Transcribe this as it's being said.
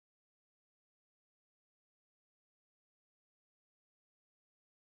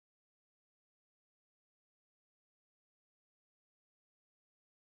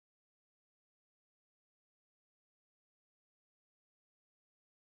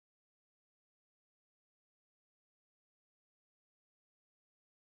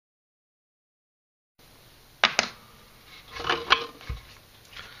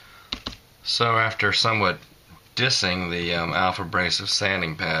So after somewhat dissing the alpha abrasive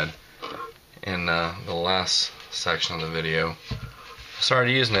sanding pad in the last section of the video, I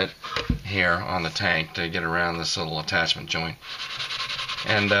started using it here on the tank to get around this little attachment joint.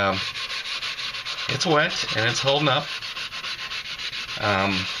 And it's wet and it's holding up.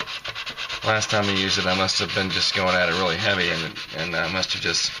 Last time I used it, I must have been just going at it really heavy, and I must have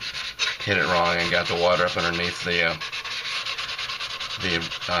just hit it wrong and got the water up underneath the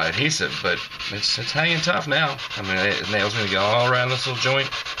adhesive. But it's hanging tough now. I mean, the nail's going to go all around this little joint,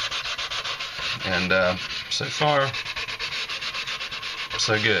 and so far,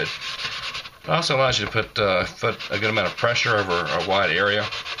 so good. It also allows you to put a good amount of pressure over a wide area,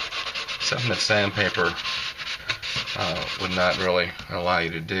 something that sandpaper would not really allow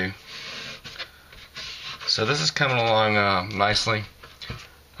you to do. So this is coming along nicely.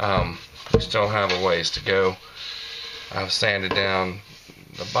 We still have a ways to go. I've sanded down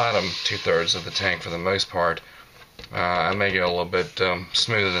the bottom 2/3 of the tank for the most part. I may get a little bit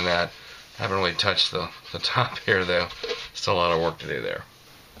smoother than that. I haven't really touched the top here though. Still a lot of work to do there.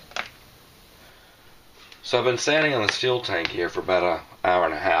 So I've been sanding on this fuel tank here for about an hour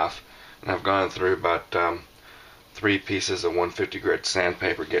and a half, and I've gone through about 3 pieces of 150 grit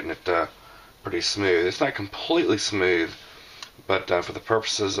sandpaper, getting it pretty smooth. It's not completely smooth, but for the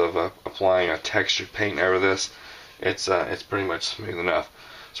purposes of applying a textured paint over this, it's pretty much smooth enough.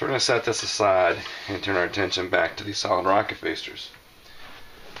 So we're going to set this aside and turn our attention back to these solid rocket boosters.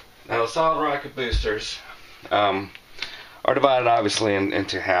 Now the solid rocket boosters are divided obviously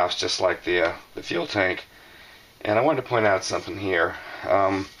into halves, just like the fuel tank. And I wanted to point out something here.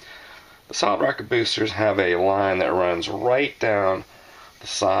 The solid rocket boosters have a line that runs right down the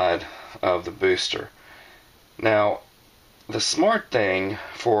side of the booster. Now, the smart thing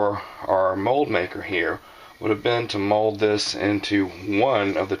for our mold maker here would have been to mold this into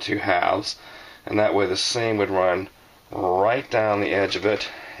one of the 2 halves, and that way the seam would run right down the edge of it,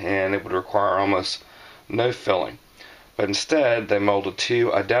 and it would require almost no filling. But instead, they molded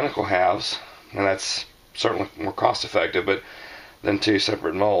 2 identical halves, and that's certainly more cost effective than 2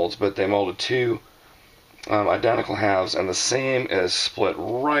 separate molds, but they molded 2 identical halves, and the seam is split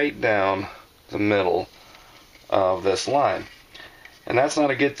right down the middle of this line. And that's not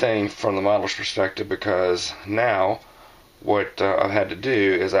a good thing from the modeler's perspective, because now what I've had to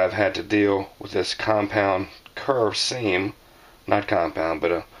do is I've had to deal with this compound curve seam, not compound,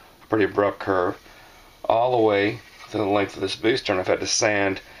 but a pretty abrupt curve, all the way to the length of this booster, and I've had to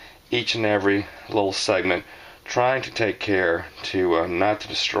sand each and every little segment, trying to take care to not to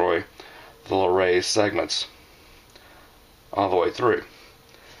destroy the little raised segments all the way through.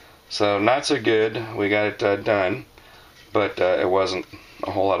 So not so good. We got it done, but it wasn't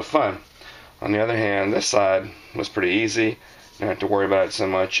a whole lot of fun. On the other hand, this side was pretty easy. You don't have to worry about it so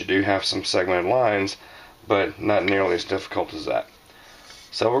much. You do have some segmented lines, but not nearly as difficult as that.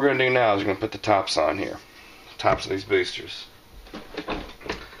 So what we're going to do now is we're going to put the tops on here. Tops of these boosters.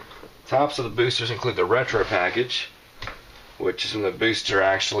 Tops of the boosters include the retro package, which is when the booster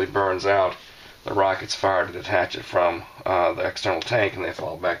actually burns out, the rocket's fired to detach it from the external tank, and they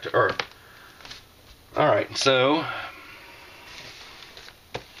fall back to Earth. Alright, so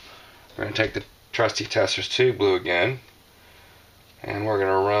we're going to take the trusty Tesser's tube glue again, and we're going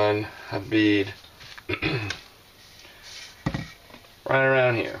to run a bead right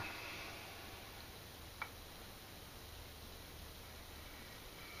around here.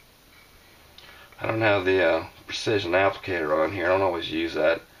 I don't have the precision applicator on here. I don't always use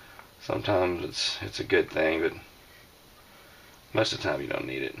that. Sometimes it's a good thing, but most of the time you don't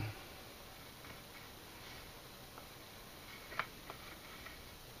need it.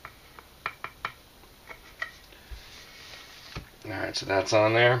 Alright, so that's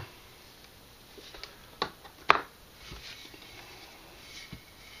on there.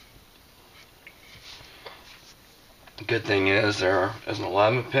 The good thing is there's an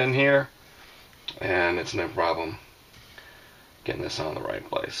alignment pin here, and it's no problem getting this on the right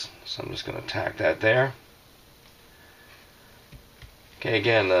place. So I'm just going to tack that there. Okay,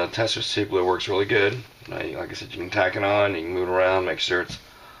 again, the Tesser's tube glue works really good. Like I said, you can tack it on, you can move it around, make sure it's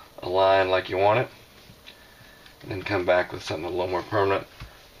aligned like you want it, and then come back with something a little more permanent. In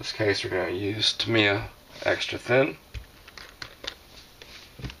this case, we're going to use Tamiya Extra Thin.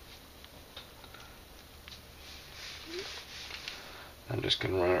 I'm just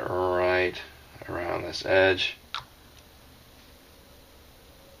going to run it right around this edge.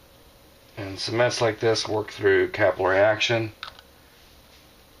 And cements like this work through capillary action,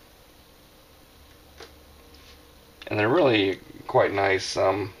 and they're really quite nice.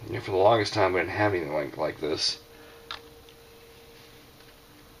 For the longest time, I didn't have anything like this.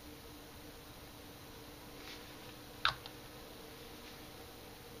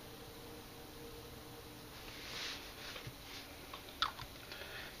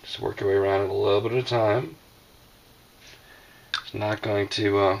 Just work your way around it a little bit at a time. It's not going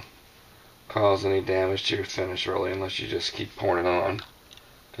to cause any damage to your finish really, unless you just keep pouring it on,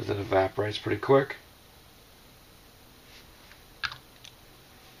 because it evaporates pretty quick.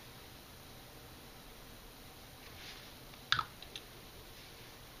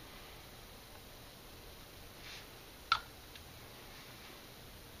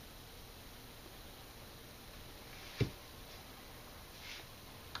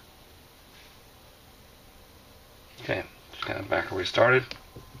 Okay, just kind of back where we started.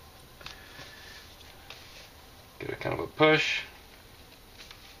 Give it kind of a push.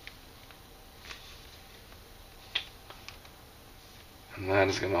 And that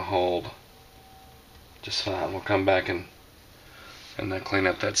is going to hold just fine. We'll come back and then clean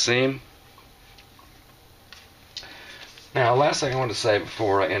up that seam. Now, last thing I want to say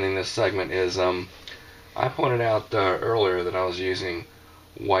before ending this segment is I pointed out earlier that I was using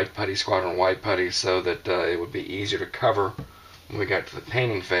white putty, Squadron white putty, so that it would be easier to cover when we got to the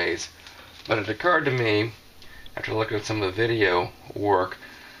painting phase. But it occurred to me, after looking at some of the video work,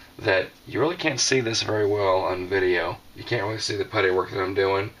 that you really can't see this very well on video. You can't really see the putty work that I'm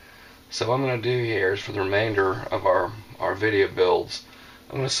doing. So what I'm going to do here is, for the remainder of our video builds,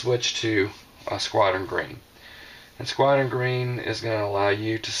 I'm going to switch to Squadron green. And Squadron green is going to allow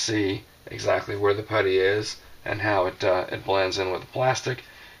you to see exactly where the putty is and how it blends in with the plastic.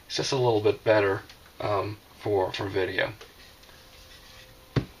 It's just a little bit better for video.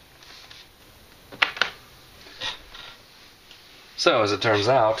 So as it turns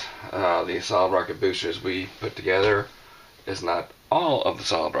out, the solid rocket boosters we put together is not all of the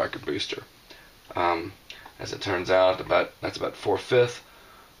solid rocket booster. As it turns out, that's about 4/5.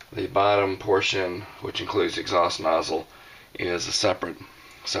 The bottom portion, which includes the exhaust nozzle, is a separate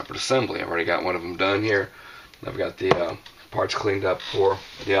assembly. I've already got one of them done here. I've got the parts cleaned up for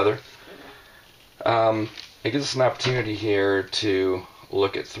the other. It gives us an opportunity here to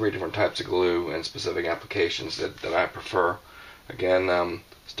look at 3 different types of glue and specific applications that I prefer. Again,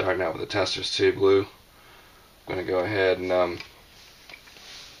 starting out with the tester's tube glue. I'm going to go ahead and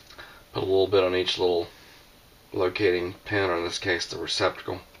put a little bit on each little locating pin, or in this case the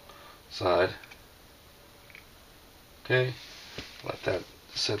receptacle side. Okay, let that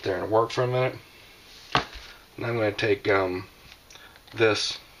sit there and work for a minute. And I'm going to take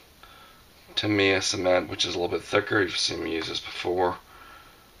this Tamiya cement, which is a little bit thicker. You've seen me use this before.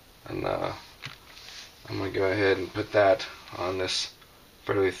 And I'm going to go ahead and put that on this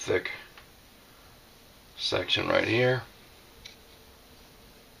fairly thick section right here.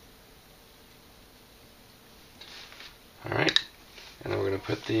 Alright, and then we're going to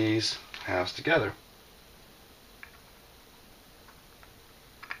put these halves together.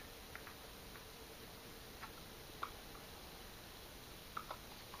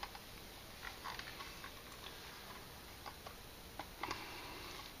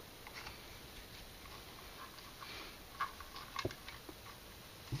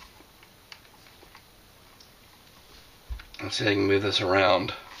 And so you can move this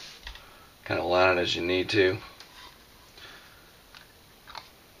around, kind of line it as you need to.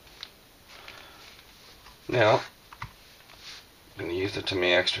 Now, I'm going to use it to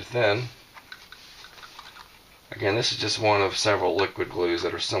be extra thin. Again, this is just one of several liquid glues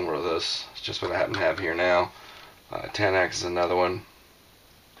that are similar to this. It's just what I happen to have here now. 10X is another one.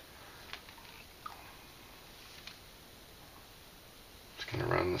 Just going to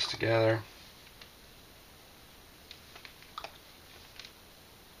run this together.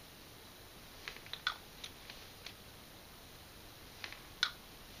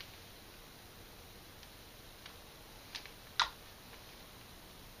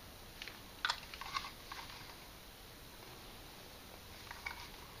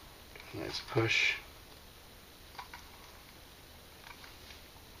 Nice push.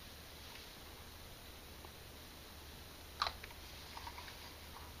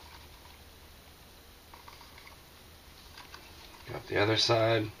 Got the other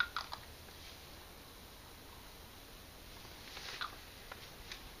side.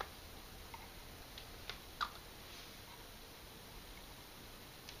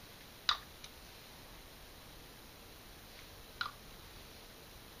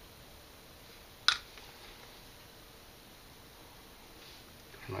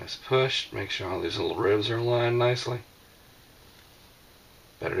 Nice push. Make sure all these little ribs are aligned nicely.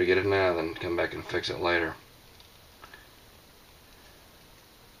 Better to get it now than come back and fix it later.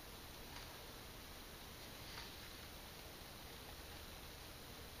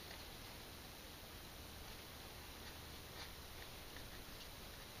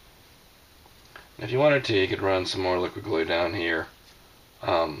 If you wanted to, you could run some more liquid glue down here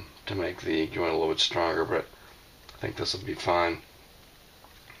to make the joint a little bit stronger, but I think this will be fine.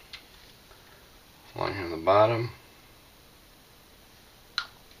 Along here on the bottom.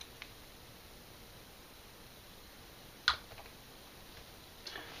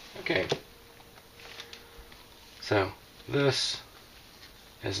 Okay, so this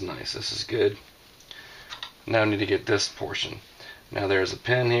is nice. This is good. Now I need to get this portion. Now there's a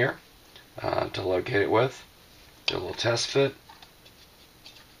pin here to locate it with. Do a little test fit.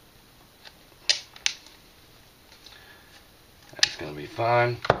 That's going to be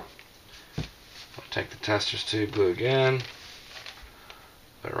fine. I'll take the tester's tube, glue again.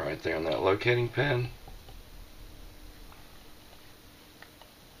 Put it right there on that locating pin.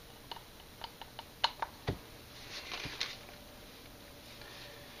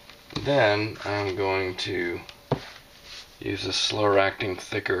 Then I'm going to use this slower acting,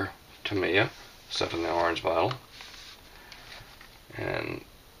 thicker Tamiya, stuff in the orange bottle, and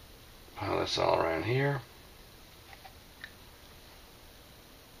pile this all around here.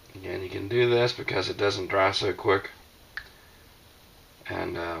 Again, you can do this because it doesn't dry so quick,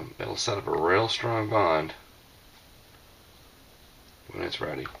 and it'll set up a real strong bond when it's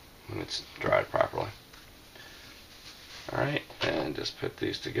ready, when it's dried properly. Alright, and just put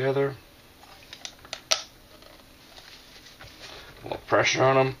these together. A little pressure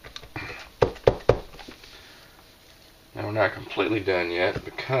on them. Now we're not completely done yet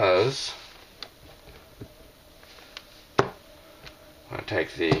because I'm going to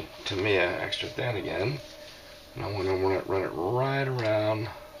take the Tamiya extra thin again, and I want to run it right around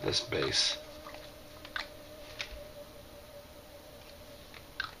this base.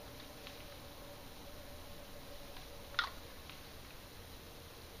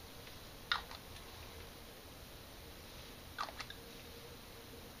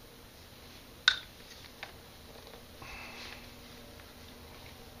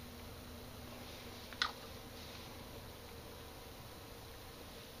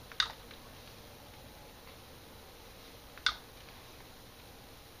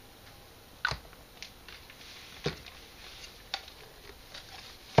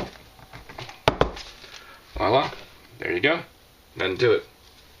 Voila, there you go. Nothing to it.